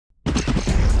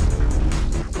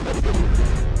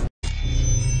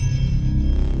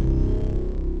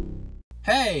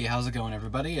Hey, how's it going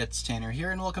everybody? It's Tanner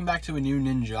here and welcome back to a new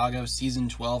Ninjago Season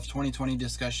 12 2020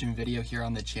 discussion video here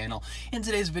on the channel. In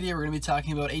today's video we're going to be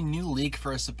talking about a new leak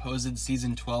for a supposed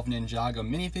Season 12 Ninjago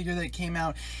minifigure that came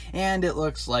out, and it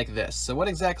looks like this. So what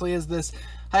exactly is this?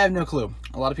 I have no clue.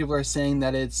 A lot of people are saying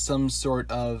that it's some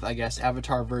sort of, I guess,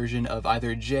 avatar version of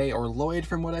either Jay or Lloyd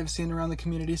from what I've seen around the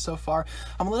community so far.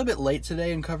 I'm a little bit late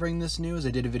today in covering this news. I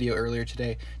did a video earlier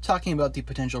today talking about the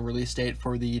potential release date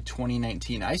for the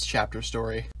 2019 Ice Chapter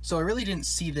story. So I really didn't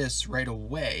see this right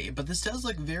away, but this does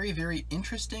look very, very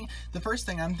interesting. The first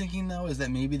thing I'm thinking though is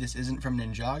that maybe this isn't from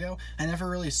Ninjago. I never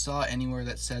really saw anywhere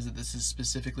that says that this is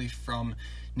specifically from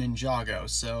Ninjago.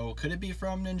 So could it be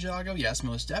from Ninjago? Yes,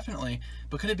 most definitely.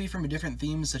 But could it be from a different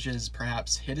theme, such as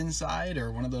perhaps Hidden Side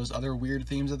or one of those other weird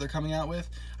themes that they're coming out with?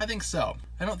 I think so.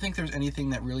 I don't think there's anything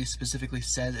that really specifically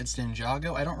says it's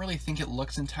Ninjago. I don't really think it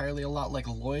looks entirely a lot like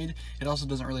Lloyd. It also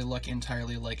doesn't really look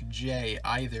entirely like Jay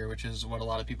either, which is what a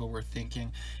lot of people were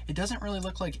thinking. It doesn't really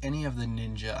look like any of the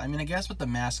ninja. I mean, I guess with the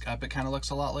mask up, it kind of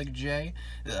looks a lot like Jay.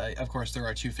 Of course, there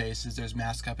are two faces. There's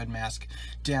mask up and mask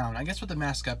down. I guess with the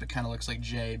mask up, it kind of looks like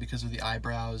Jay because of the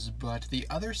eyebrows, but the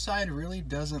other side really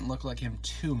doesn't look like him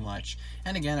too much.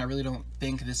 And again, I really don't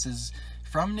think this is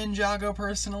from Ninjago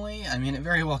personally. I mean, it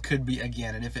very well could be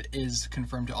again, and if it is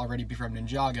confirmed to already be from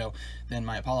Ninjago, then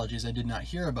my apologies, I did not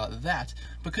hear about that.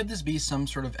 But could this be some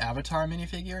sort of avatar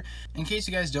minifigure? In case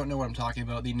you guys don't know what I'm talking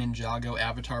about, the Ninjago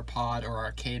avatar pod or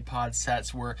arcade pod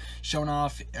sets were shown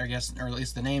off, I guess, or at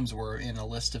least the names were in a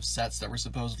list of sets that were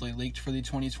supposedly leaked for the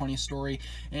 2020 story.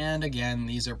 And again,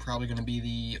 these are probably going to be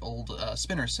the old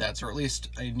spinner sets, or at least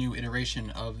a new iteration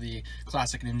of the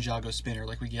classic Ninjago spinner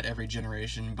like we get every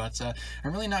generation. But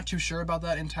I'm really not too sure about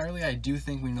that entirely. I do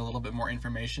think we need a little bit more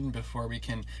information before we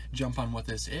can jump on what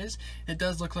this is. It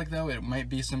does look like, though, it might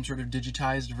be some sort of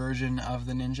digitized version of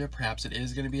the ninja. Perhaps it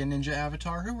is going to be a ninja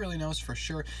avatar. Who really knows for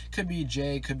sure? Could be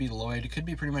Jay, could be Lloyd, could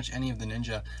be pretty much any of the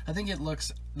ninja. I think it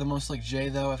looks the most like Jay,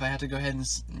 though. If I had to go ahead and,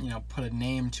 you know, put a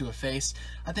name to a face,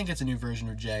 I think it's a new version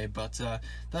of Jay, but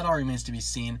that all remains to be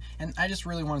seen. And I just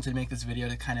really wanted to make this video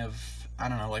to kind of, I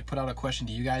don't know, like put out a question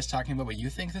to you guys talking about what you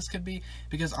think this could be,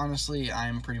 because honestly,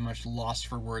 I'm pretty much lost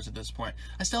for words at this point.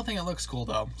 I still think it looks cool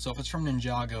though, so if it's from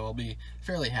Ninjago, I'll be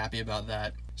fairly happy about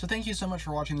that. So thank you so much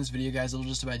for watching this video, guys. It'll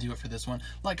just about do it for this one.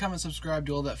 Like, comment, subscribe,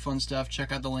 do all that fun stuff.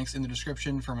 Check out the links in the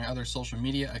description for my other social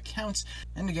media accounts.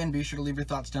 And again, be sure to leave your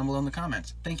thoughts down below in the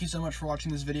comments. Thank you so much for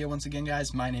watching this video once again,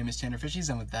 guys. My name is TannerFishies,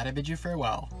 and with that, I bid you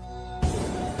farewell.